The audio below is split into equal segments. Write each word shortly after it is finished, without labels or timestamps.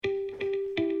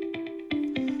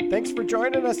Thanks for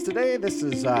joining us today. This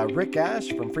is Rick Ash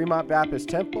from Fremont Baptist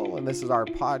Temple, and this is our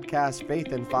podcast, Faith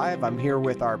in Five. I'm here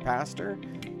with our pastor,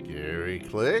 Gary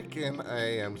Click, and I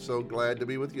am so glad to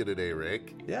be with you today,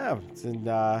 Rick. Yeah, it's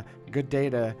a good day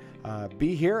to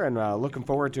be here, and looking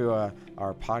forward to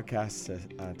our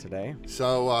podcast today.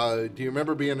 So, do you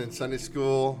remember being in Sunday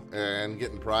school and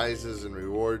getting prizes and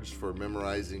rewards for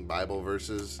memorizing Bible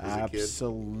verses as a kid?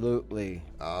 Absolutely.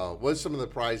 What's some of the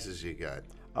prizes you got?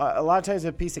 A lot of times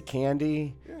a piece of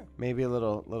candy, Yeah. maybe a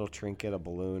little trinket, a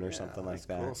balloon or something like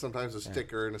that. Cool. Sometimes a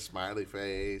sticker and a smiley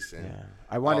face. And Yeah,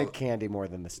 I wanted candy more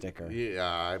than the sticker. Yeah,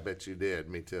 I bet you did.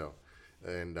 Me too.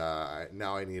 And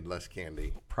now I need less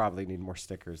candy. Probably need more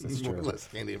stickers. That's true. Less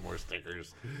candy and more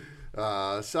stickers.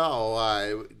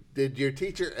 So, did your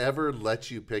teacher ever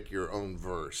let you pick your own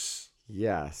verse?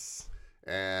 Yes.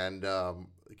 And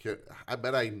I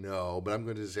bet I know, but I'm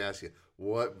going to just ask you,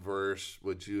 what verse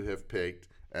would you have picked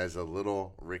as a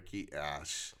little Ricky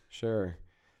Ash? Sure.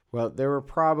 Well, there were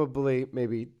probably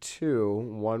maybe two.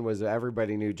 One was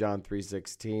everybody knew John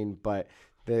 3:16, but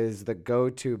there's the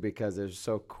go-to because it's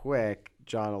so quick,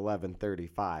 John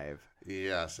 11:35.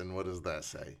 Yes, and what does that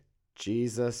say?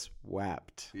 Jesus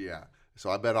wept. Yeah. So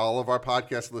I bet all of our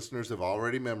podcast listeners have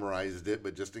already memorized it,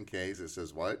 but just in case, it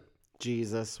says what?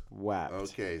 Jesus wept.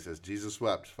 Okay, it says Jesus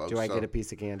wept, folks. Do I get a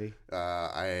piece of candy?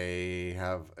 I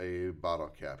have a bottle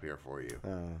cap here for you.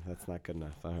 That's not good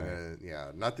enough. All right. Yeah,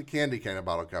 not the candy kind of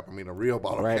bottle cap. I mean a real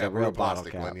bottle Right, cap, a real bottle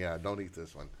plastic cap. one. Yeah, don't eat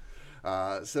this one.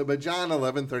 But John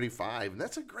 11:35, and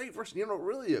that's a great verse. You know,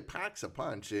 really, it packs a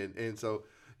punch, and so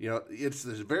it's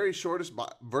the very shortest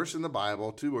verse in the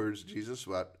Bible, 2 words, Jesus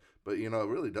wept. But it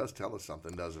really does tell us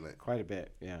something, doesn't it? Quite a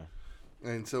bit, yeah.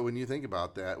 And so when you think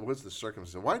about that, what's the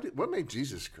circumstance? What made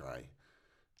Jesus cry?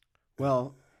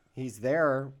 Well, he's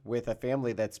there with a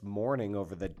family that's mourning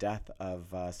over the death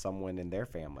of someone in their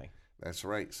family. That's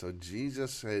right. So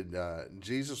Jesus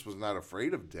was not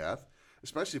afraid of death,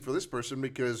 especially for this person,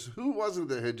 because who was it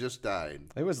that had just died?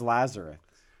 It was Lazarus.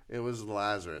 It was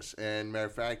Lazarus. And matter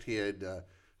of fact, he had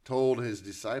told his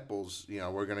disciples,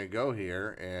 we're going to go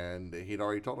here, and he'd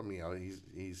already told them,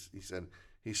 he said,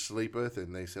 he sleepeth,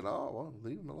 and they said, oh, well,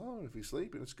 leave him alone. If he's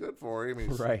sleeping, it's good for him.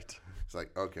 Right. It's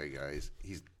like, okay, guys,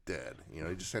 he's dead. He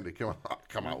just had to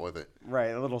come out with it. Right,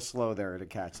 a little slow there to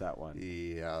catch that one.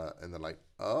 Yeah, and they're like,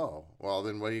 oh, well,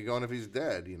 then where are you going if he's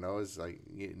dead? It's like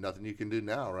nothing you can do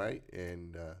now, right?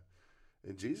 And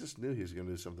Jesus knew he was going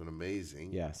to do something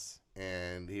amazing. Yes.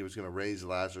 And he was going to raise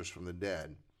Lazarus from the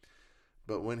dead.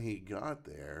 But when he got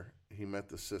there, he met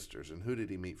the sisters. And who did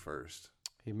he meet first?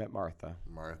 He met Martha.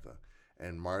 Martha.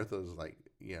 And Martha's like,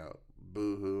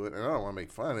 boo-hoo. And I don't want to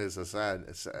make fun. It's a sad.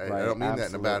 Right, I don't mean absolutely. that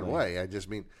in a bad way. I just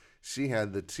mean she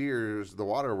had the tears. The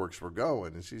waterworks were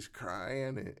going, and she's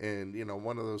crying. And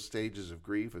one of those stages of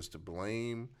grief is to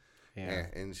blame. Yeah.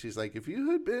 And she's like, if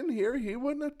you had been here, he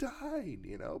wouldn't have died,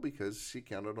 because she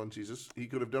counted on Jesus. He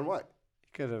could have done what? He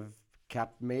could have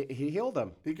he healed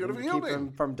him. He could have healed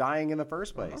him from dying in the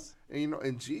first place. And,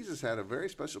 and Jesus had a very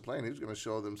special plan. He was going to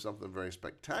show them something very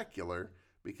spectacular.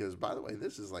 Because, by the way,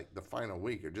 this is like the final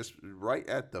week, or just right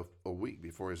at a week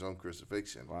before his own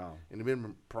crucifixion. Wow. And he'd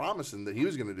been promising that he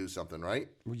was going to do something, right?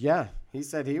 Yeah. He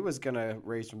said he was going to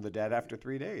raise from the dead after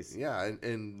 3 days. Yeah,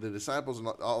 and the disciples and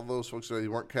all those folks, they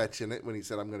weren't catching it when he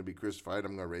said, I'm going to be crucified,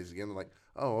 I'm going to raise again. They're like,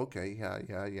 oh, okay,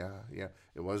 yeah.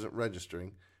 It wasn't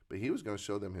registering, but he was going to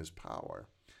show them his power.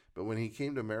 But when he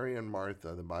came to Mary and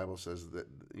Martha, the Bible says that,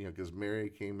 because Mary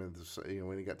came in,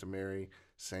 when he got to Mary,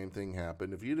 same thing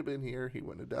happened. If you'd have been here, he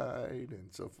wouldn't have died, and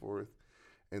so forth.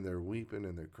 And they're weeping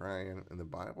and they're crying. And the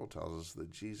Bible tells us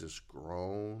that Jesus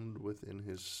groaned within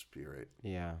his spirit.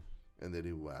 Yeah. And that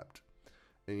he wept.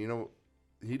 And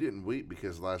he didn't weep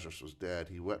because Lazarus was dead.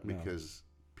 He wept because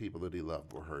people that he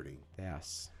loved were hurting.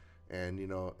 Yes. And,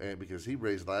 and because he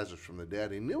raised Lazarus from the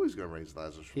dead, he knew he was going to raise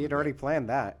Lazarus from the dead. He had already planned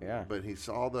that, yeah. But he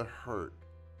saw the hurt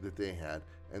that they had.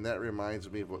 And that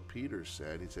reminds me of what Peter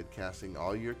said. He said, casting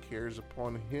all your cares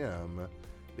upon him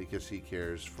because he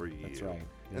cares for you. That's right.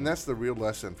 Yeah. And that's the real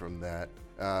lesson from that,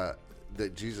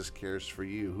 that Jesus cares for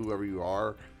you. Whoever you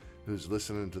are who's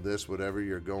listening to this, whatever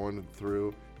you're going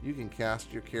through, you can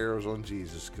cast your cares on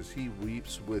Jesus because he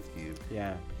weeps with you.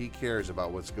 Yeah. He cares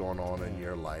about what's going on in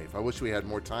your life. I wish we had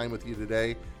more time with you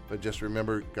today, but just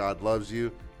remember, God loves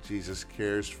you. Jesus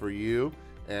cares for you.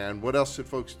 And what else should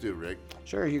folks do, Rick?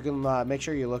 Sure. You can make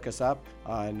sure you look us up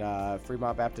on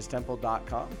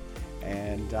FremontBaptistTemple.com.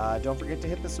 And don't forget to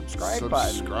hit the subscribe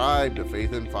button. Subscribe to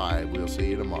Faith in Five. We'll see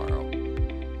you tomorrow.